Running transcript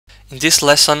In this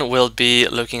lesson, we'll be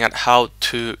looking at how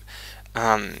to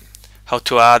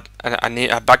add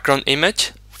a background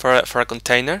image for a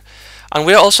container, and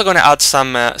we're also going to add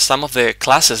some of the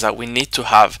classes that we need to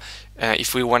have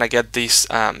if we want to get this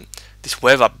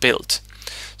web app built.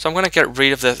 So I'm going to get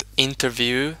rid of the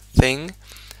interview thing,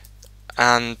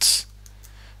 and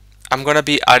I'm going to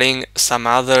be adding some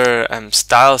other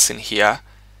styles in here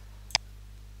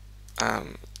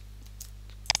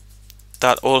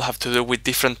that all have to do with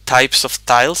different types of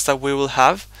tiles that we will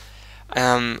have.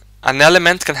 An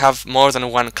element can have more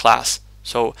than one class,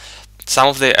 so some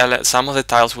of the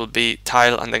tiles will be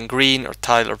tile and then green, or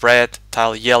tile red,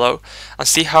 tile yellow, and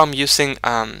see how I'm using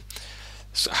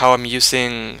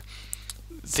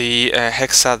the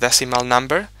hexadecimal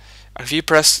number. And if you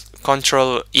press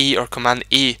Ctrl E or Command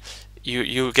E,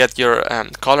 you get your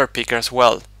color picker as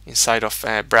well inside of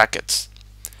brackets.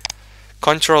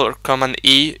 Ctrl or Command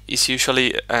E is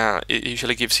usually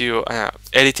gives you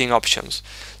editing options.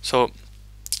 So,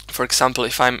 for example,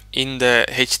 if I'm in the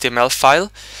HTML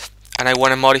file and I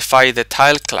want to modify the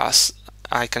tile class,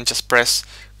 I can just press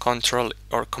Ctrl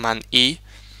or Command E,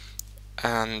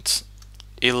 and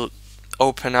it'll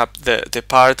open up the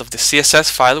part of the CSS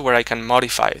file where I can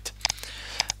modify it.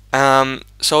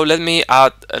 So let me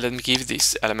give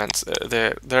these elements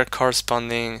their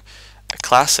corresponding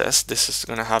classes. This is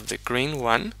going to have the green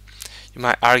one. You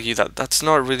might argue that that's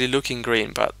not really looking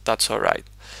green, but that's alright.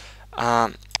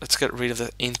 Let's get rid of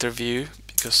the interview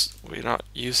because we're not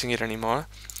using it anymore.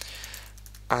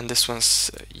 And this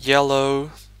one's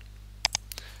yellow.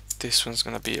 This one's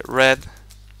going to be red.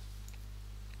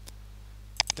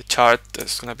 The chart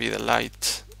is going to be the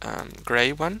light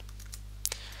gray one.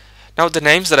 Now the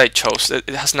names that I chose, it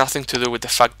has nothing to do with the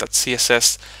fact that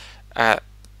CSS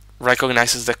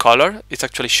recognizes the color. It's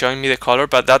actually showing me the color,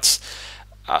 but that's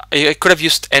I could have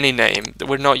used any name.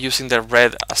 We're not using the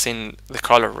red as in the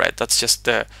color red. That's just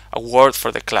a word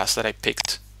for the class that I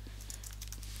picked.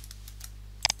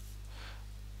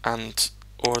 And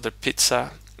order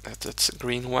pizza, that's a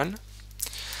green one.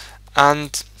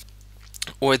 And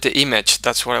with the image,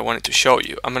 that's what I wanted to show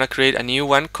you. I'm going to create a new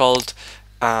one called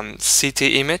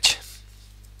city image.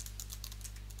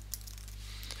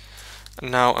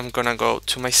 Now I'm going to go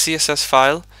to my CSS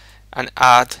file and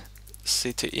add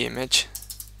city image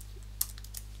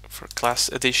for class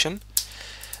edition.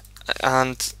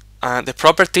 And the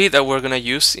property that we're going to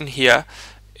use in here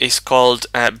is called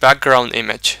background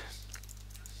image.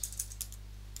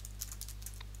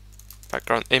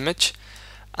 Background image,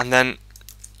 and then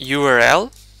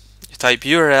URL. You type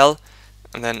URL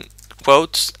and then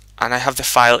quotes, and I have the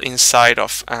file inside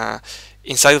of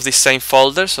this same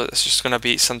folder, so it's just going to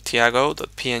be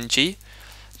santiago.png.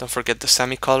 Don't forget the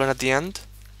semicolon at the end.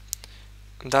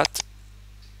 And that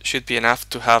should be enough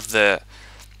to have the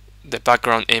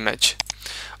background image.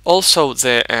 Also,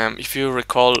 if you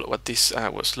recall what this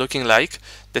was looking like,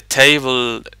 the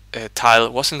table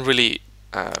tile wasn't really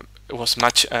it was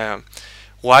much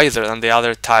wider than the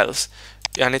other tiles,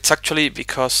 and it's actually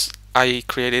because I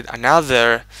created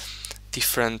another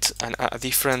different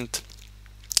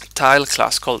tile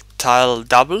class called tile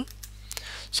double.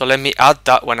 So let me add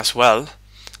that one as well,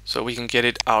 so we can get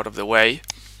it out of the way.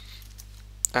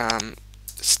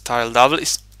 Tile double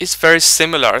is very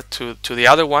similar to the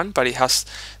other one, but it has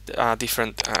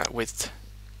different width.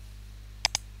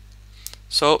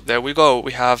 So there we go.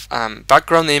 We have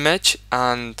background image,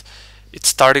 and it's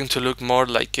starting to look more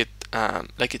like it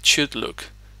should look.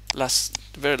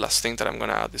 Very last thing that I'm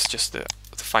gonna add is just the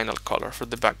final color for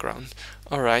the background.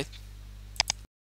 All right.